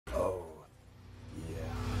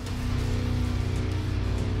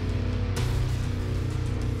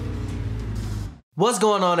What's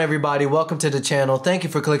going on, everybody? Welcome to the channel. Thank you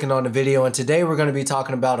for clicking on the video, and today we're going to be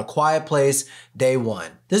talking about A Quiet Place Day 1.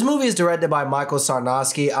 This movie is directed by Michael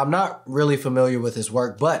Sarnowski. I'm not really familiar with his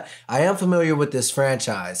work, but I am familiar with this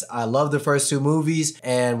franchise. I love the first two movies,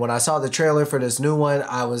 and when I saw the trailer for this new one,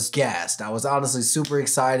 I was gassed. I was honestly super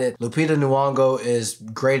excited. Lupita Nyong'o is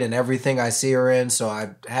great in everything I see her in, so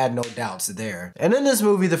I had no doubts there. And in this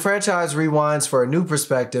movie, the franchise rewinds for a new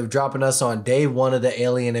perspective, dropping us on day 1 of the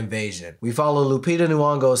alien invasion. We follow Lupita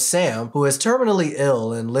Nyong'o's Sam, who is terminally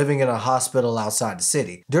ill and living in a hospital outside the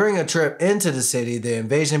city. During a trip into the city, the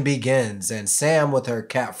invasion begins, and Sam with her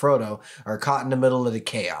cat Frodo are caught in the middle of the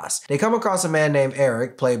chaos. They come across a man named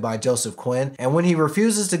Eric, played by Joseph Quinn, and when he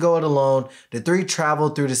refuses to go it alone, the three travel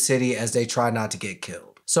through the city as they try not to get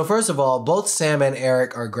killed. So first of all, both Sam and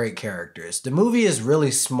Eric are great characters. The movie is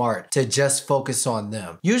really smart to just focus on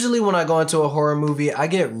them. Usually when I go into a horror movie, I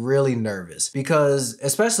get really nervous because,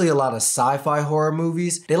 especially a lot of sci-fi horror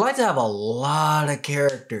movies, they like to have a lot of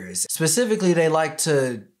characters. Specifically, they like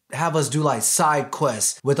to have us do like side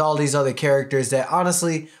quests with all these other characters that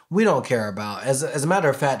honestly we don't care about. As a matter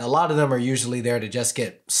of fact, a lot of them are usually there to just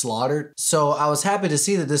get slaughtered. So I was happy to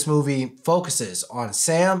see that this movie focuses on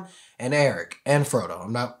Sam and Eric and Frodo.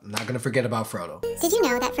 I'm not gonna forget about Frodo. Did you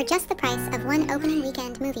know that for just the price of one opening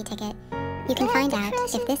weekend movie ticket, you can find out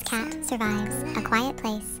if this cat survives A Quiet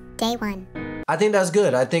Place Day 1? I think that's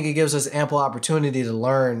good. I think it gives us ample opportunity to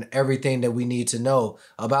learn everything that we need to know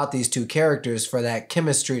about these two characters for that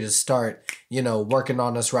chemistry to start, working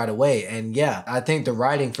on us right away. And yeah, I think the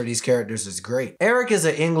writing for these characters is great. Eric is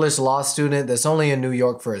an English law student that's only in New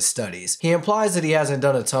York for his studies. He implies that he hasn't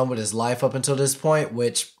done a ton with his life up until this point,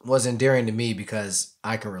 which was endearing to me because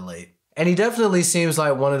I can relate. And he definitely seems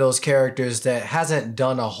like one of those characters that hasn't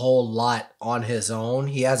done a whole lot on his own.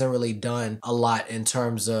 He hasn't really done a lot in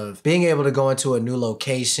terms of being able to go into a new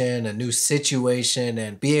location, a new situation,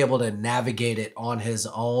 and be able to navigate it on his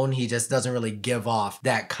own. He just doesn't really give off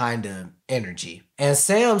that kind of energy. And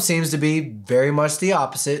Sam seems to be very much the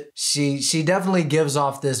opposite. She definitely gives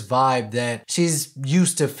off this vibe that she's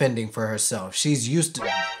used to fending for herself. She's used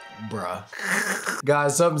to... Bruh.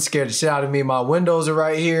 Guys, something scared the shit out of me. My windows are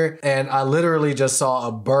right here, and I literally just saw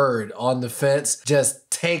a bird on the fence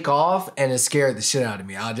just take off, and it scared the shit out of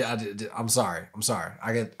me. I'm sorry.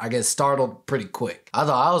 I get startled pretty quick. I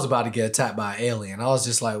thought I was about to get attacked by an alien. I was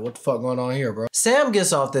just like, what the fuck going on here, bro? Sam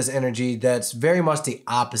gets off this energy that's very much the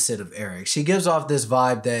opposite of Eric. She gives off this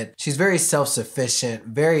vibe that she's very self-sufficient,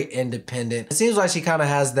 very independent. It seems like she kind of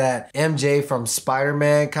has that MJ from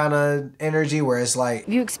Spider-Man kind of energy where it's like,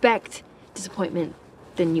 if you expect disappointment,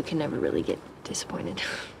 then you can never really get disappointed.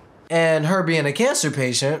 And her being a cancer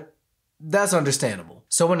patient, that's understandable.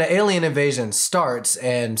 So when the alien invasion starts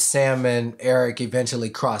and Sam and Eric eventually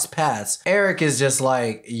cross paths, Eric is just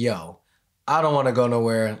like, yo, I don't want to go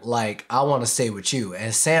nowhere. Like, I want to stay with you.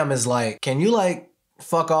 And Sam is like, can you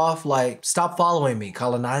fuck off? Stop following me,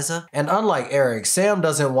 colonizer. And unlike Eric, Sam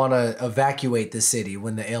doesn't want to evacuate the city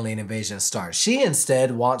when the alien invasion starts. She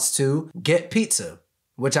instead wants to get pizza,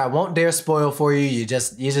 which I won't dare spoil for you. You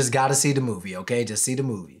just gotta see the movie, okay? Just see the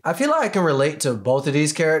movie. I feel like I can relate to both of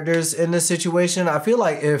these characters in this situation. I feel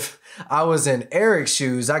like if I was in Eric's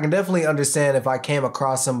shoes, I can definitely understand if I came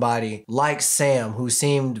across somebody like Sam who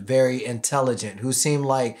seemed very intelligent, who seemed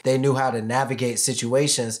like they knew how to navigate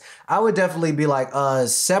situations. I would definitely be like,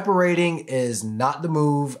 separating is not the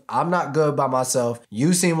move. I'm not good by myself.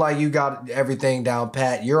 You seem like you got everything down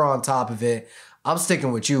pat. You're on top of it. I'm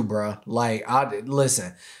sticking with you, bruh.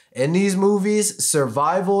 Listen, in these movies,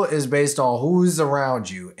 survival is based on who's around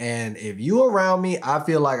you. And if you around me, I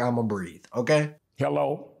feel like I'm gonna breathe, okay?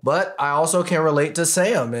 Hello. But I also can relate to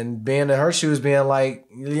Sam and being in her shoes, being like,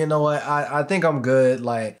 you know what, I think I'm good.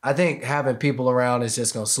 I think having people around is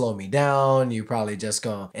just gonna slow me down. You probably just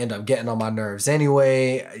gonna end up getting on my nerves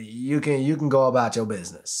anyway. You can go about your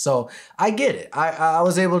business. So I get it. I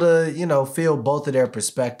was able to, feel both of their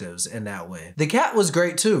perspectives in that way. The cat was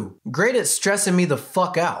great too. Great at stressing me the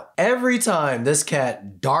fuck out. Every time this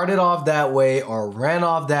cat darted off that way or ran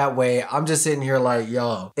off that way, I'm just sitting here like,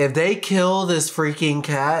 yo, if they kill this freaking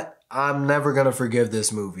cat, I'm never gonna forgive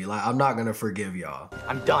this movie. I'm not gonna forgive y'all.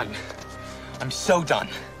 I'm done. I'm so done.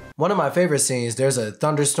 One of my favorite scenes, there's a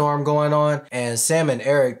thunderstorm going on and Sam and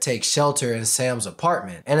Eric take shelter in Sam's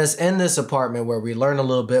apartment. And it's in this apartment where we learn a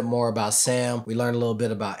little bit more about Sam. We learn a little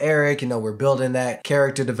bit about Eric. We're building that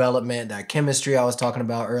character development, that chemistry I was talking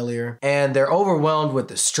about earlier. And they're overwhelmed with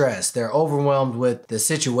the stress. They're overwhelmed with the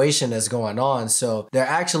situation that's going on. So they're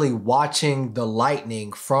actually watching the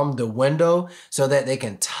lightning from the window so that they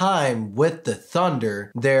can time with the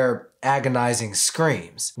thunder their agonizing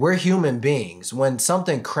screams. We're human beings. When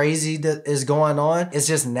something crazy that is going on, it's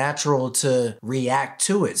just natural to react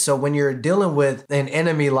to it. So when you're dealing with an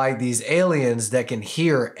enemy like these aliens that can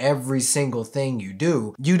hear every single thing you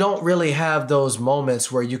do, you don't really have those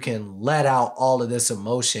moments where you can let out all of this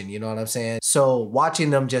emotion, you know what I'm saying? So watching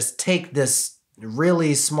them just take this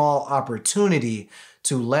really small opportunity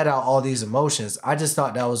to let out all these emotions, I just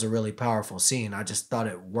thought that was a really powerful scene. I just thought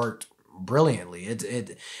it worked brilliantly.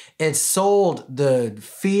 It sold the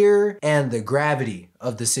fear and the gravity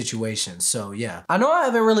of the situation. So yeah, I know I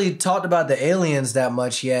haven't really talked about the aliens that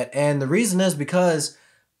much yet, and the reason is because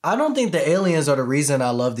I don't think the aliens are the reason I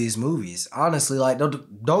love these movies. Honestly, like,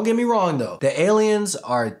 don't get me wrong though. The aliens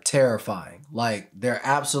are terrifying. Like, they're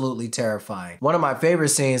absolutely terrifying. One of my favorite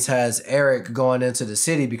scenes has Eric going into the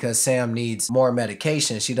city because Sam needs more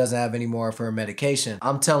medication. She doesn't have any more of her medication.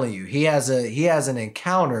 I'm telling you, he has an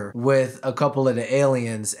encounter with a couple of the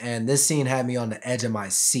aliens, and this scene had me on the edge of my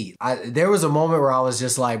seat. There was a moment where I was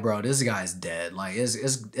just like, bro, this guy's dead. Like,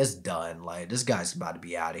 it's done. Like, this guy's about to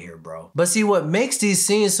be out of here, bro. But see, what makes these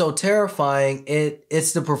scenes so terrifying,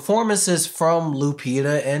 it's the performances from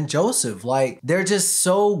Lupita and Joseph. Like, they're just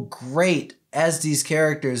so great as these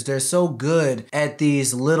characters. They're so good at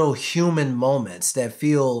these little human moments that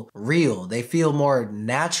feel real. They feel more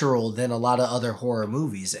natural than a lot of other horror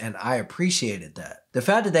movies, and I appreciated that. The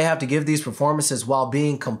fact that they have to give these performances while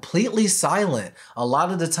being completely silent a lot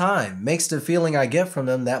of the time makes the feeling I get from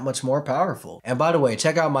them that much more powerful. And by the way,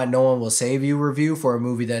 check out my No One Will Save You review for a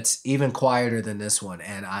movie that's even quieter than this one.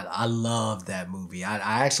 And I love that movie.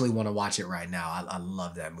 I actually want to watch it right now. I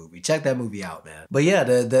love that movie. Check that movie out, man. But yeah,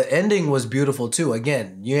 the ending was beautiful too.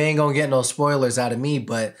 Again, you ain't gonna get no spoilers out of me,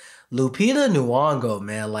 but Lupita Nyong'o,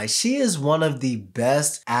 man, like, she is one of the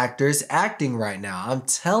best actors acting right now. I'm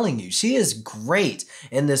telling you, she is great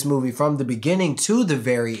in this movie from the beginning to the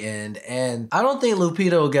very end. And I don't think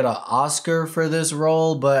Lupita will get an Oscar for this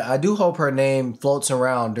role, but I do hope her name floats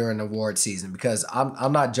around during award season, because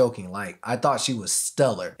I'm not joking. Like, I thought she was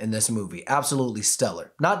stellar in this movie. Absolutely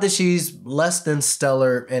stellar. Not that she's less than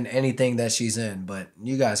stellar in anything that she's in, but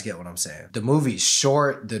you guys get what I'm saying. The movie's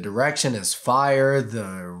short, the direction is fire,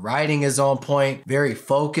 the writing is on point, very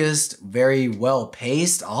focused, very well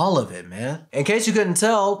paced, all of it, man. In case you couldn't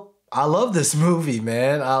tell, I love this movie,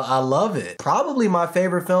 man. I love it. Probably my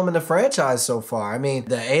favorite film in the franchise so far. I mean,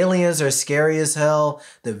 the aliens are scary as hell.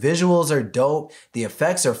 The visuals are dope. The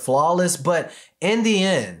effects are flawless. But in the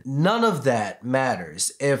end, none of that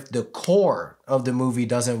matters if the core of the movie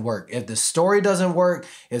doesn't work. If the story doesn't work,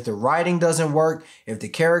 if the writing doesn't work, if the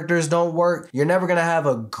characters don't work, you're never gonna have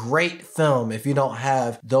a great film if you don't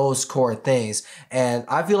have those core things. And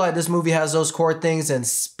I feel like this movie has those core things in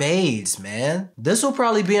spades, man. This will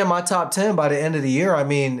probably be in my top 10 by the end of the year. I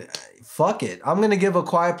mean, fuck it. I'm gonna give A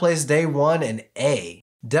Quiet Place Day 1 an A.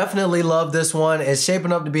 Definitely love this one. It's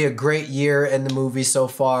shaping up to be a great year in the movie so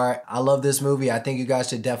far. I love this movie. I think you guys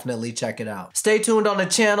should definitely check it out. Stay tuned on the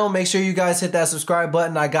channel. Make sure you guys hit that subscribe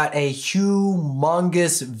button. I got a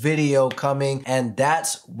humongous video coming, and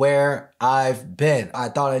that's where I've been. I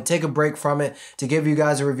thought I'd take a break from it to give you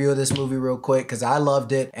guys a review of this movie real quick because I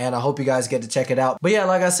loved it, and I hope you guys get to check it out. But yeah,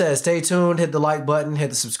 like I said, stay tuned. Hit the like button,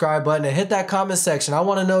 hit the subscribe button, and hit that comment section. I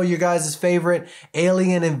want to know your guys' favorite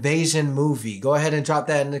alien invasion movie. Go ahead and drop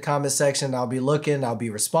that in the comment section. I'll be looking, I'll be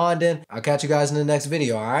responding. I'll catch you guys in the next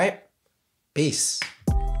video, all right? Peace.